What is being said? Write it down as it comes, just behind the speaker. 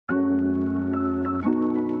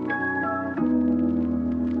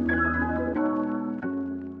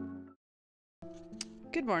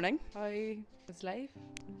Good morning. How is life?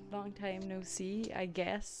 Long time no see, I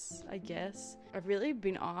guess. I've really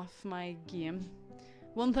been off my game.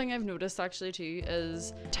 One thing I've noticed actually too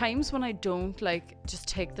is times when I don't just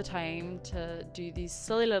take the time to do these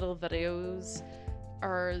silly little videos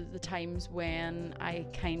are the times when I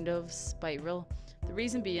kind of spiral. The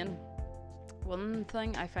reason being, one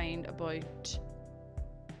thing I find about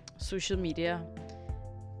social media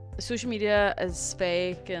is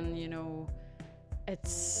fake, and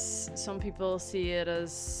it's, some people see it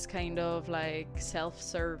as kind of like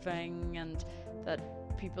self-serving, and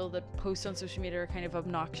that people that post on social media are kind of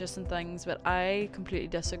obnoxious and things, but I completely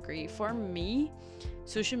disagree. For me,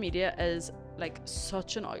 social media is like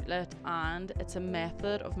such an outlet, and it's a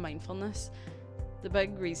method of mindfulness. The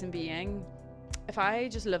big reason being, if I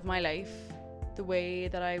just live my life the way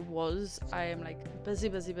that I am like busy,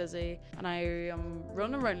 and I am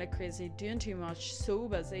running around like crazy, doing too much, so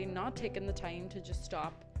busy, not taking the time to just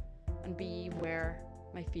stop and be where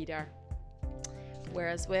my feet are.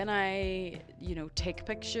 Whereas when I, take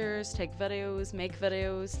pictures, take videos, make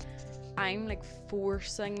videos, I'm like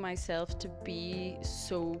forcing myself to be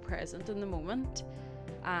so present in the moment.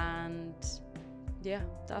 And yeah,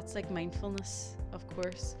 that's like mindfulness, of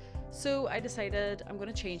course. So I decided I'm going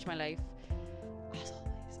to change my life. As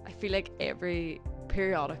always, I feel like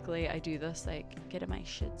periodically I do this, like getting my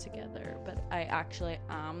shit together, but I actually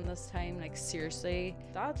am this time, like seriously.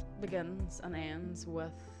 That begins and ends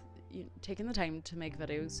with taking the time to make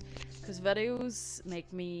videos, because videos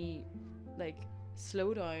make me like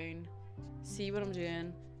slow down, see what I'm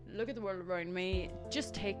doing, look at the world around me,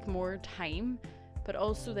 just take more time. But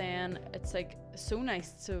also then it's like so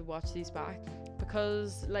nice to watch these back,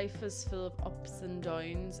 because life is full of ups and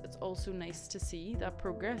downs. It's also nice to see that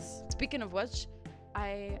progress. Speaking of which,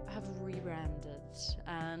 I have rebranded,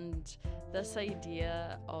 and this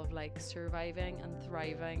idea of like surviving and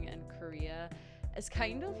thriving in Korea is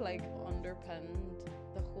kind of like underpinned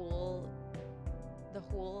the whole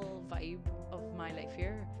vibe of my life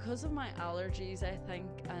here. Because of my allergies, I think,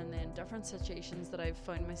 and then different situations that I've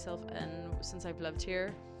found myself in since I've lived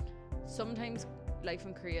here, sometimes life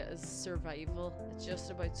in Korea is survival. It's just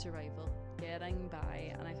about survival, getting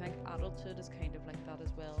by, and I think adulthood is kind of like that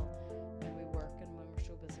as well. When we work and when we're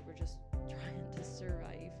so busy, we're just trying to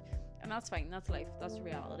survive, and that's fine, that's life, that's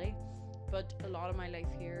reality. But a lot of my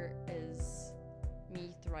life here is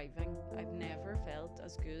me thriving. I've never felt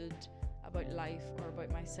as good about life or about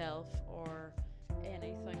myself or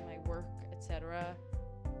anything, my work, etc.,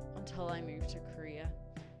 until I moved to Korea.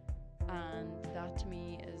 And that to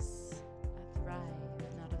me is a thrive,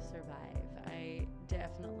 not a survive. I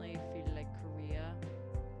definitely feel like Korea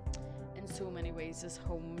in so many ways is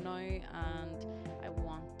home now, and I don't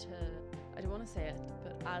want to say it,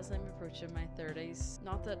 but as I'm approaching my 30s,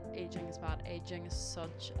 not that aging is bad, aging is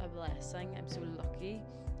such a blessing, I'm so lucky,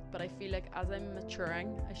 but I feel like as I'm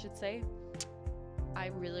maturing, I should say, I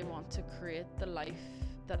really want to create the life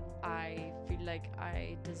that I feel like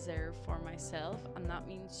I deserve for myself, and that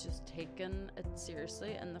means just taking it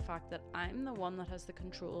seriously and the fact that I'm the one that has the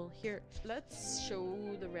control here. Let's show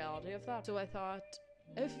the reality of that. So I thought,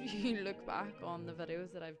 if you look back on the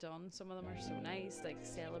videos that I've done, some of them are so nice, like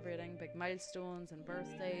celebrating big milestones and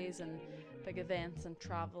birthdays and big events and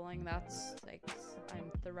traveling. That's like,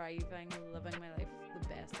 I'm thriving, living my life the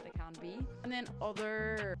best that I can be. And then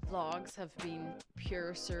other vlogs have been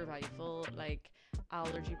pure survival, like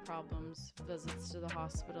allergy problems, visits to the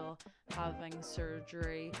hospital, having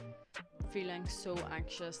surgery, feeling so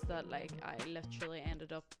anxious that like I literally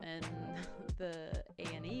ended up in the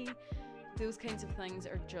A&E. Those kinds of things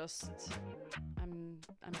are just, I'm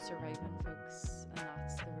surviving, folks, and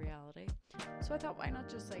that's the reality. So I thought, why not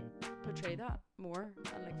just like portray that more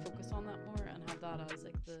and like focus on that more and have that as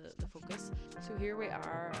like the focus. So here we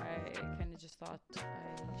are. I kind of just thought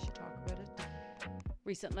I should talk about it.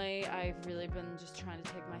 Recently, I've really been just trying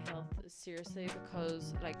to take my health seriously,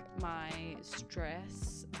 because like my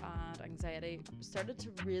stress and anxiety started to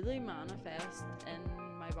really manifest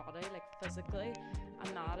in my body, like physically,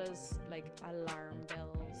 and that is like alarm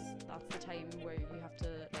bells. That's the time where you have to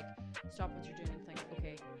like stop what you're doing and think,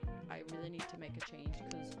 okay, I really need to make a change,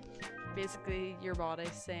 because basically your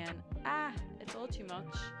body's saying, it's all too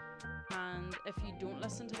much. And if you don't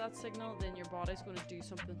listen to that signal, then your body's going to do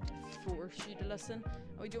something to force you to listen,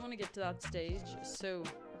 and we don't want to get to that stage. So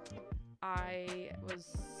I was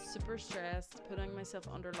super stressed, putting myself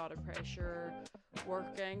under a lot of pressure,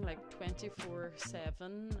 working like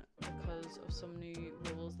 24/7 because of some new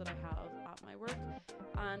rules that I have at my work,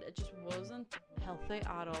 and it just wasn't healthy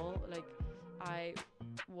at all. Like I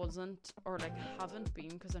wasn't, or like haven't been,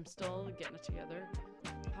 because I'm still getting it together,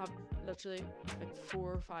 have literally like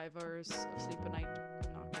 4 or 5 hours of sleep a night.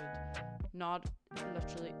 Not good. Not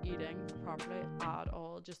literally eating properly at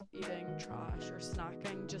all, just eating trash or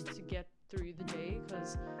snacking just to get through the day,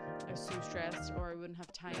 because I was so stressed, or I wouldn't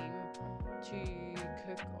have time to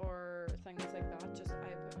cook or things like that. Just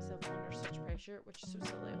I put myself under such pressure, which is so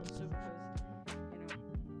silly also, because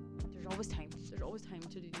you know there's always time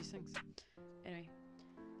to do these things. Anyway,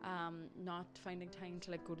 not finding time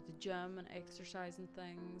to like go to the gym and exercise and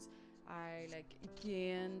things. I like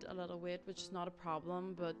gained a little weight, which is not a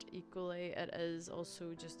problem, but equally it is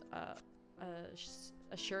also just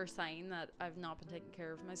a sure sign that I've not been taking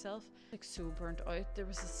care of myself. Like so burnt out. There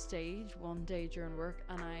was a stage one day during work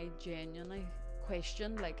and I genuinely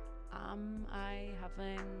questioned, like, am I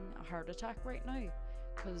having a heart attack right now?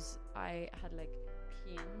 Because I had like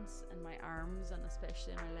pains in my arms and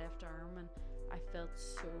especially in my left arm, and I felt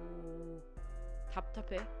so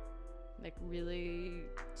tap-tappy, like really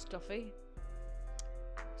stuffy.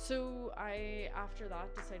 So I, after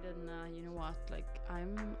that, decided, nah, you know what, like,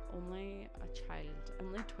 I'm only a child, I'm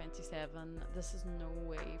only 27, this is no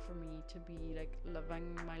way for me to be like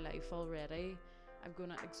living my life already. I'm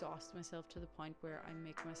gonna exhaust myself to the point where I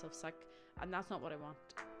make myself sick, and that's not what I want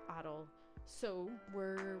at all. So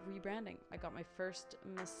we're rebranding. I got my first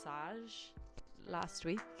massage last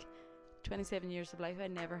week. 27 years of life, I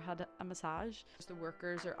never had a massage. The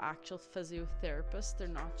workers are actual physiotherapists, they're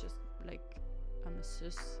not just like a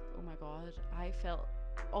masseuse. Oh my god, I felt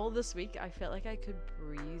all this week, I felt like I could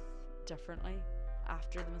breathe differently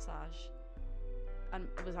after the massage. And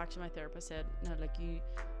it was actually my therapist said, no, like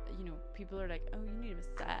you know, people are like, oh, you need a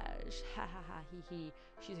massage, ha ha ha he he.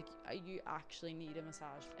 She's like, you actually need a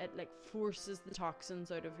massage. It like forces the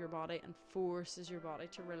toxins out of your body and forces your body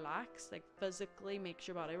to relax, like physically makes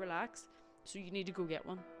your body relax. So you need to go get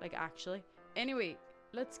one, like actually. Anyway,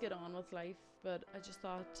 let's get on with life. But I just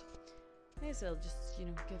thought, may as well just, you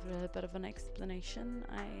know, give it a bit of an explanation.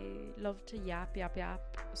 I love to yap,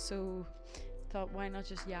 so thought, why not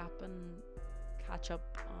just yap and catch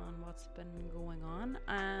up on what's been going on,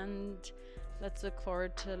 and let's look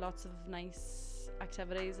forward to lots of nice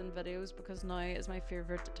activities and videos, because now is my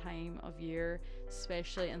favorite time of year,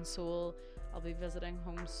 especially in Seoul. I'll be visiting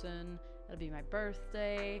home soon. It'll be my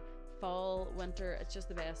birthday. Fall, winter, it's just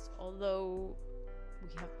the best. Although we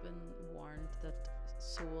have been warned that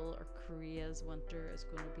Seoul or Korea's winter is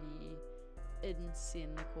going to be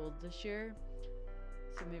insanely cold this year,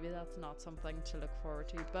 so maybe that's not something to look forward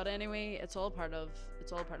to. But anyway, it's all part of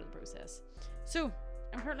the process. So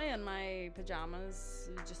I'm currently in my pajamas,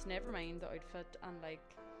 just never mind the outfit, and like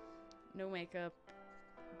no makeup,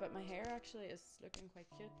 but my hair actually is looking quite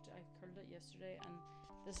cute. I curled it yesterday, and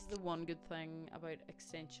this is the one good thing about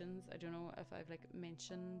extensions. I don't know if I've like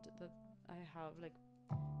mentioned that I have like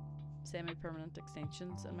semi-permanent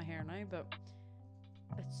extensions in my hair now, but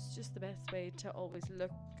it's just the best way to always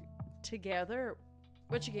look together.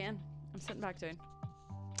 Which again, I'm sitting back down.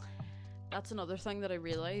 That's another thing that I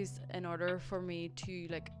realized. In order for me to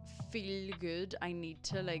like feel good, I need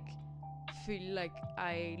to like feel like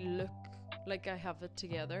I look like I have it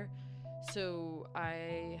together. So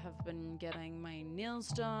I have been getting my nails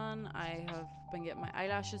done, I have been getting my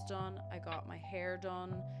eyelashes done, I got my hair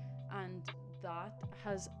done, and that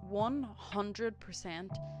has 100%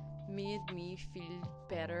 made me feel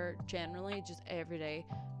better generally, just every day.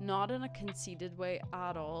 Not in a conceited way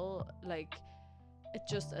at all, like it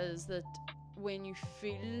just is that when you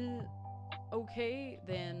feel okay,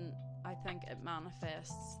 then I think it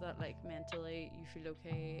manifests that like mentally you feel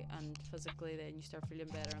okay, and physically then you start feeling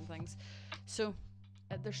better and things. So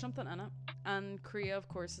there's something in it, and Korea of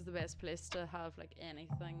course is the best place to have like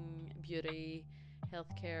anything beauty,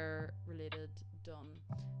 healthcare related done.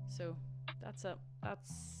 So that's it,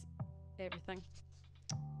 that's everything.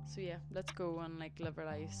 So yeah, let's go and like live our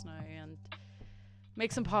lives now and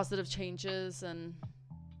make some positive changes, and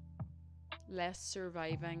less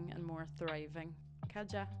surviving and more thriving.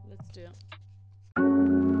 Kaja, let's do it.